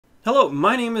Hello,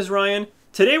 my name is Ryan.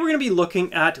 Today we're going to be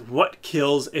looking at what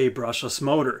kills a brushless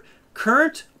motor,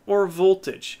 current or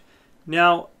voltage.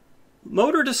 Now,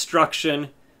 motor destruction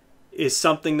is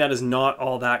something that is not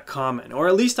all that common, or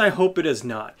at least I hope it is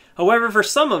not. However, for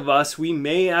some of us, we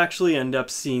may actually end up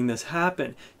seeing this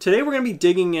happen. Today we're going to be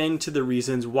digging into the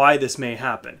reasons why this may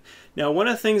happen. Now, one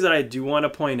of the things that I do want to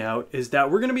point out is that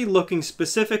we're going to be looking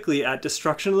specifically at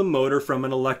destruction of the motor from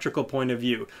an electrical point of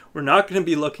view. We're not going to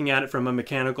be looking at it from a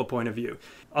mechanical point of view.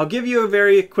 I'll give you a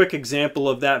very quick example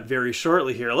of that very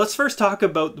shortly here. Let's first talk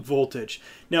about voltage.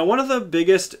 Now, one of the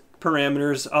biggest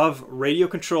parameters of radio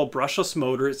controlled brushless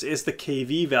motors is the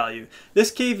kV value.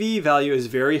 This kV value is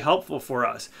very helpful for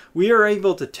us. We are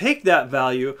able to take that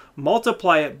value,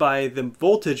 multiply it by the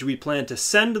voltage we plan to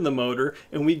send to the motor,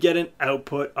 and we get an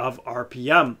output of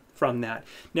RPM from that.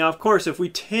 Now, of course, if we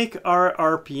take our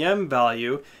RPM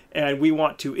value and we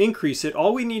want to increase it,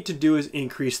 all we need to do is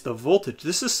increase the voltage.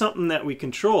 This is something that we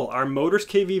control. Our motor's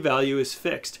kV value is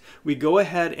fixed. We go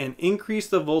ahead and increase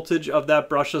the voltage of that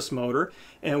brushless motor,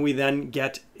 and we then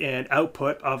get an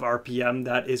output of RPM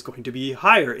that is going to be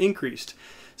higher, increased.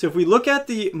 So if we look at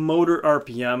the motor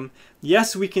RPM,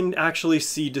 yes, we can actually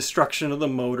see destruction of the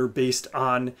motor based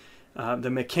on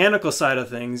the mechanical side of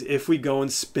things if we go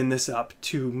and spin this up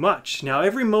too much. Now,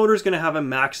 every motor is going to have a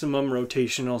maximum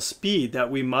rotational speed that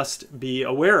we must be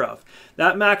aware of.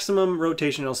 That maximum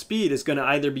rotational speed is going to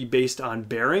either be based on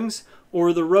bearings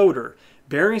or the rotor.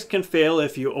 Bearings can fail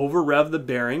if you over rev the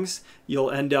bearings. You'll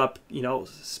end up,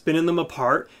 spinning them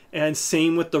apart. And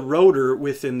same with the rotor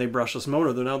within the brushless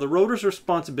motor. Now, the rotor's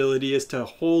responsibility is to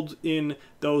hold in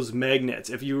those magnets.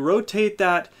 If you rotate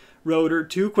that rotor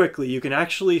too quickly, you can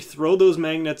actually throw those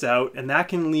magnets out, and that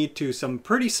can lead to some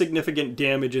pretty significant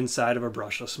damage inside of a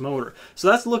brushless motor. So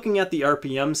that's looking at the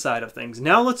RPM side of things.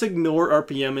 Now let's ignore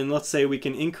RPM, and let's say we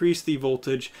can increase the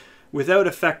voltage without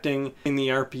affecting the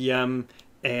RPM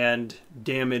and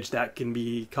damage that can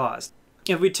be caused.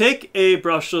 If we take a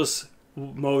brushless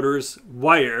motor's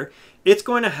wire, it's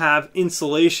going to have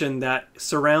insulation that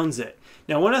surrounds it.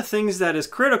 Now, one of the things that is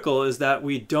critical is that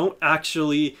we don't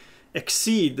actually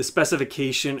exceed the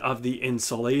specification of the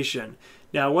insulation.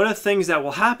 Now, one of the things that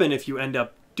will happen if you end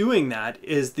up doing that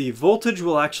is the voltage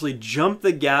will actually jump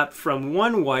the gap from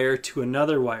one wire to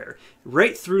another wire,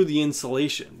 right through the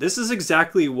insulation. This is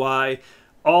exactly why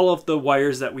all of the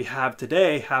wires that we have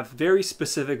today have very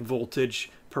specific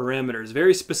voltage parameters,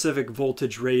 very specific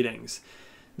voltage ratings.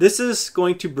 This is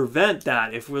going to prevent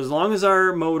that. As long as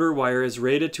our motor wire is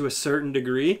rated to a certain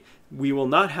degree, we will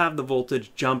not have the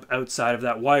voltage jump outside of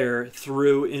that wire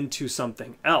through into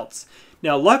something else.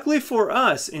 Now, luckily for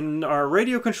us, in our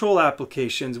radio control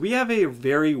applications, we have a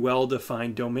very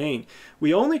well-defined domain.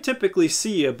 We only typically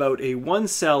see about a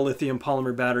 1-cell lithium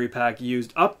polymer battery pack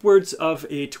used upwards of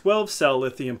a 12-cell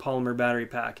lithium polymer battery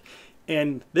pack.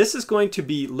 And this is going to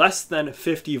be less than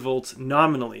 50 volts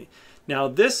nominally. Now,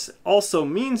 this also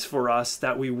means for us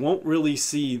that we won't really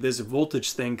see this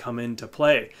voltage thing come into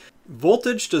play.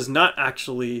 Voltage does not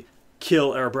actually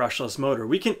kill our brushless motor.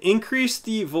 We can increase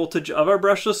the voltage of our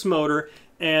brushless motor,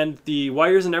 and the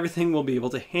wires and everything will be able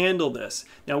to handle this.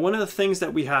 Now, one of the things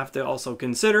that we have to also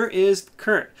consider is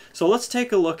current. So let's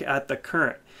take a look at the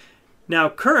current. Now,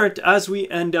 current, as we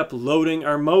end up loading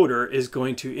our motor, is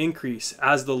going to increase.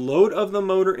 As the load of the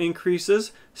motor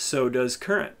increases, so does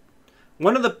current.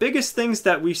 One of the biggest things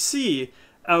that we see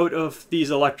out of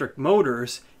these electric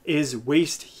motors is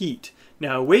waste heat.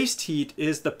 Now, waste heat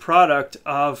is the product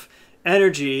of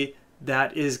energy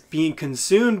that is being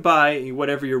consumed by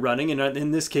whatever you're running, and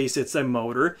in this case it's a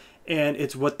motor, and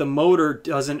it's what the motor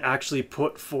doesn't actually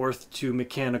put forth to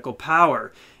mechanical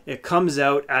power. It comes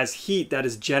out as heat that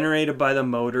is generated by the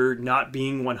motor not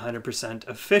being 100%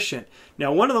 efficient.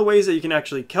 Now, one of the ways that you can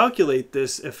actually calculate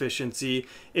this efficiency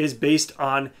is based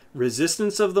on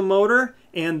resistance of the motor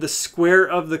and the square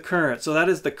of the current. So that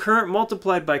is the current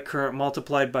multiplied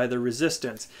by the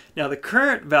resistance. Now, the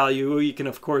current value, you can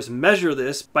of course measure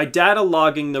this by data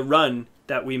logging the run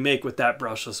that we make with that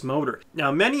brushless motor.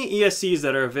 Now, many ESCs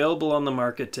that are available on the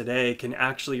market today can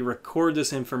actually record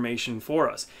this information for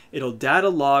us. It'll data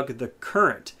log the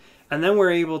current, and then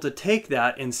we're able to take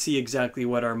that and see exactly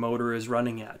what our motor is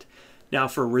running at. Now,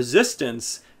 for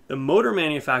resistance, the motor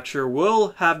manufacturer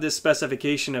will have this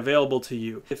specification available to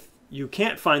you. If you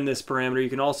can't find this parameter, you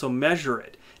can also measure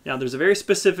it. Now, there's a very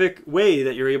specific way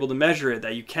that you're able to measure it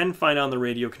that you can find on the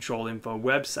Radio Control Info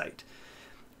website.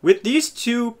 With these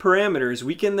two parameters,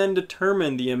 we can then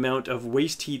determine the amount of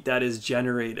waste heat that is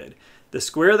generated. The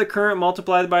square of the current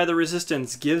multiplied by the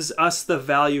resistance gives us the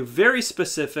value very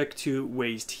specific to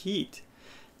waste heat.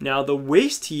 Now the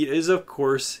waste heat is of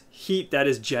course heat that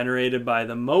is generated by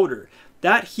the motor.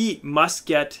 That heat must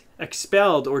get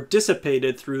expelled or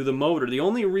dissipated through the motor. The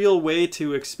only real way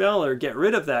to expel or get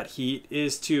rid of that heat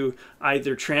is to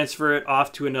either transfer it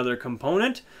off to another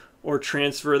component or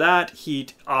transfer that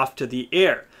heat off to the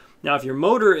air. Now, if your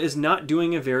motor is not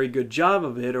doing a very good job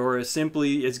of it, or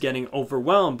simply is getting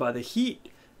overwhelmed by the heat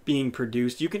being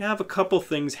produced, you can have a couple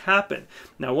things happen.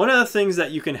 Now, one of the things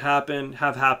that you can have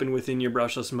happen within your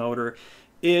brushless motor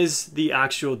is the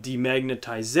actual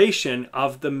demagnetization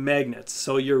of the magnets.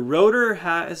 So your rotor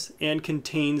has and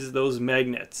contains those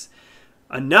magnets.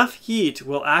 Enough heat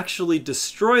will actually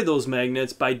destroy those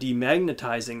magnets by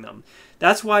demagnetizing them.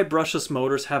 That's why brushless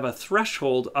motors have a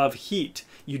threshold of heat.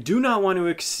 You do not want to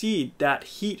exceed that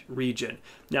heat region.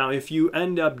 Now, if you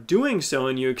end up doing so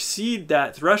and you exceed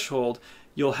that threshold,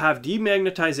 you'll have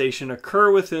demagnetization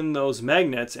occur within those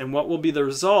magnets, and what will be the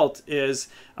result is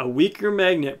a weaker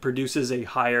magnet produces a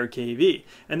higher kV.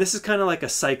 And this is kind of like a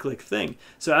cyclic thing.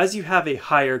 So as you have a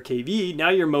higher kV, now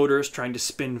your motor is trying to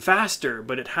spin faster,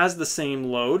 but it has the same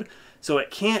load, so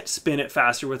it can't spin it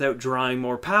faster without drawing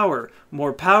more power.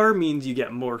 More power means you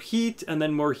get more heat, and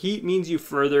then more heat means you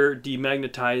further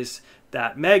demagnetize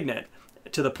that magnet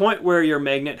to the point where your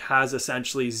magnet has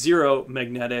essentially zero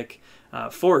magnetic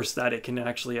force that it can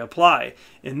actually apply.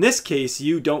 In this case,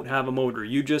 you don't have a motor,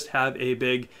 you just have a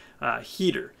big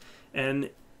heater. And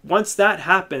once that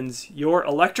happens, your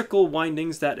electrical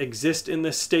windings that exist in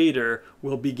the stator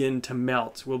will begin to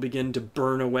melt, will begin to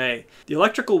burn away. The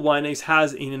electrical windings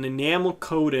has an enamel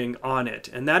coating on it,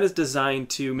 and that is designed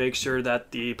to make sure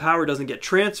that the power doesn't get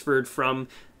transferred from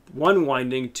one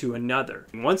winding to another.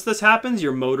 Once this happens,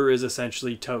 your motor is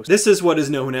essentially toast. This is what is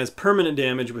known as permanent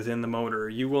damage within the motor.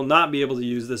 You will not be able to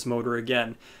use this motor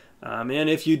again. And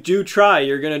if you do try,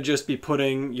 you're going to just be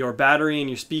putting your battery and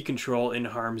your speed control in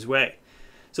harm's way.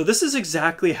 So this is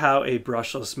exactly how a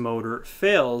brushless motor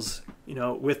fails,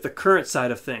 with the current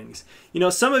side of things.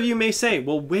 Some of you may say,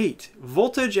 well, wait,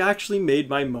 voltage actually made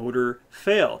my motor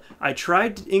fail. I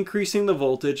tried increasing the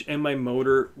voltage and my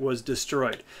motor was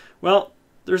destroyed. Well,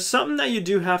 there's something that you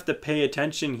do have to pay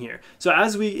attention here. So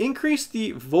as we increase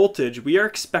the voltage, we are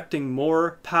expecting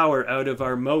more power out of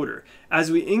our motor.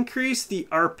 As we increase the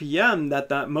RPM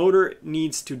that motor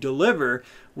needs to deliver,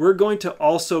 we're going to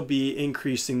also be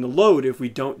increasing the load if we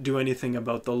don't do anything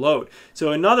about the load.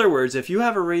 So in other words, if you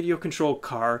have a radio controlled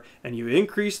car and you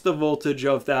increase the voltage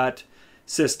of that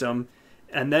system,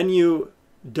 and then you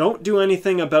don't do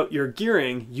anything about your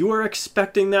gearing, you are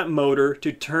expecting that motor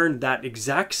to turn that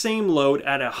exact same load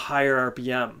at a higher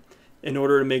RPM in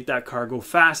order to make that car go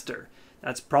faster.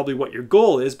 That's probably what your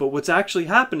goal is, but what's actually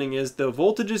happening is the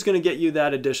voltage is going to get you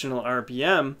that additional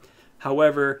RPM.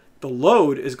 However, the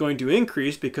load is going to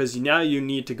increase because now you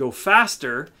need to go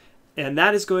faster, and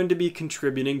that is going to be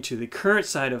contributing to the current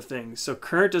side of things. So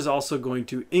current is also going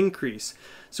to increase.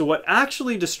 So what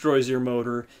actually destroys your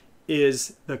motor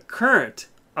is the current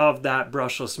of that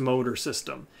brushless motor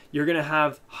system. You're going to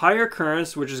have higher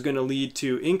currents, which is going to lead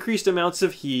to increased amounts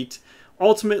of heat,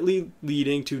 ultimately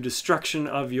leading to destruction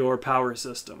of your power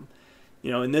system.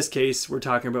 In this case, we're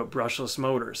talking about brushless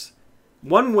motors.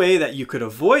 One way that you could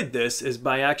avoid this is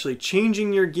by actually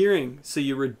changing your gearing so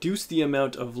you reduce the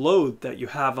amount of load that you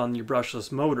have on your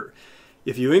brushless motor.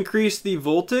 If you increase the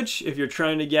voltage, if you're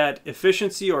trying to get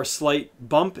efficiency or slight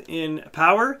bump in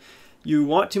power, you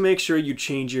want to make sure you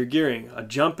change your gearing. A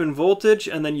jump in voltage,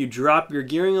 and then you drop your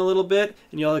gearing a little bit,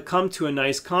 and you'll come to a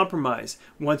nice compromise.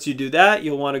 Once you do that,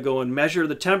 you'll want to go and measure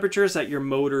the temperatures that your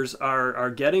motors are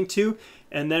getting to,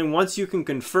 and then once you can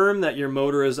confirm that your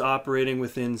motor is operating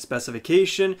within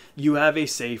specification, you have a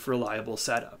safe, reliable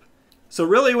setup. So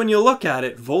really, when you look at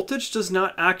it, voltage does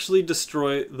not actually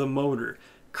destroy the motor.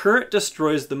 Current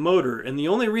destroys the motor, and the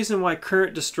only reason why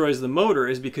current destroys the motor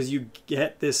is because you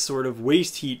get this sort of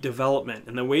waste heat development,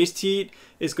 and the waste heat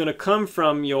is going to come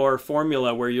from your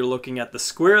formula where you're looking at the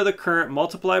square of the current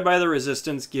multiplied by the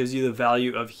resistance gives you the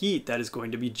value of heat that is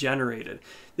going to be generated.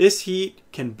 This heat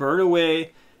can burn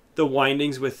away the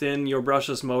windings within your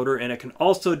brushless motor, and it can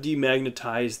also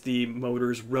demagnetize the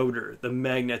motor's rotor, the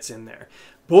magnets in there.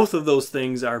 Both of those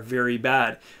things are very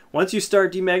bad. Once you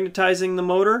start demagnetizing the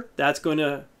motor, that's going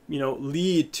to,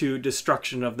 lead to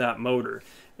destruction of that motor.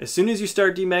 As soon as you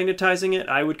start demagnetizing it,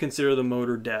 I would consider the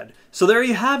motor dead. So there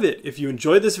you have it. If you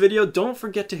enjoyed this video, don't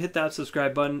forget to hit that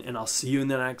subscribe button, and I'll see you in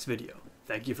the next video.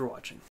 Thank you for watching.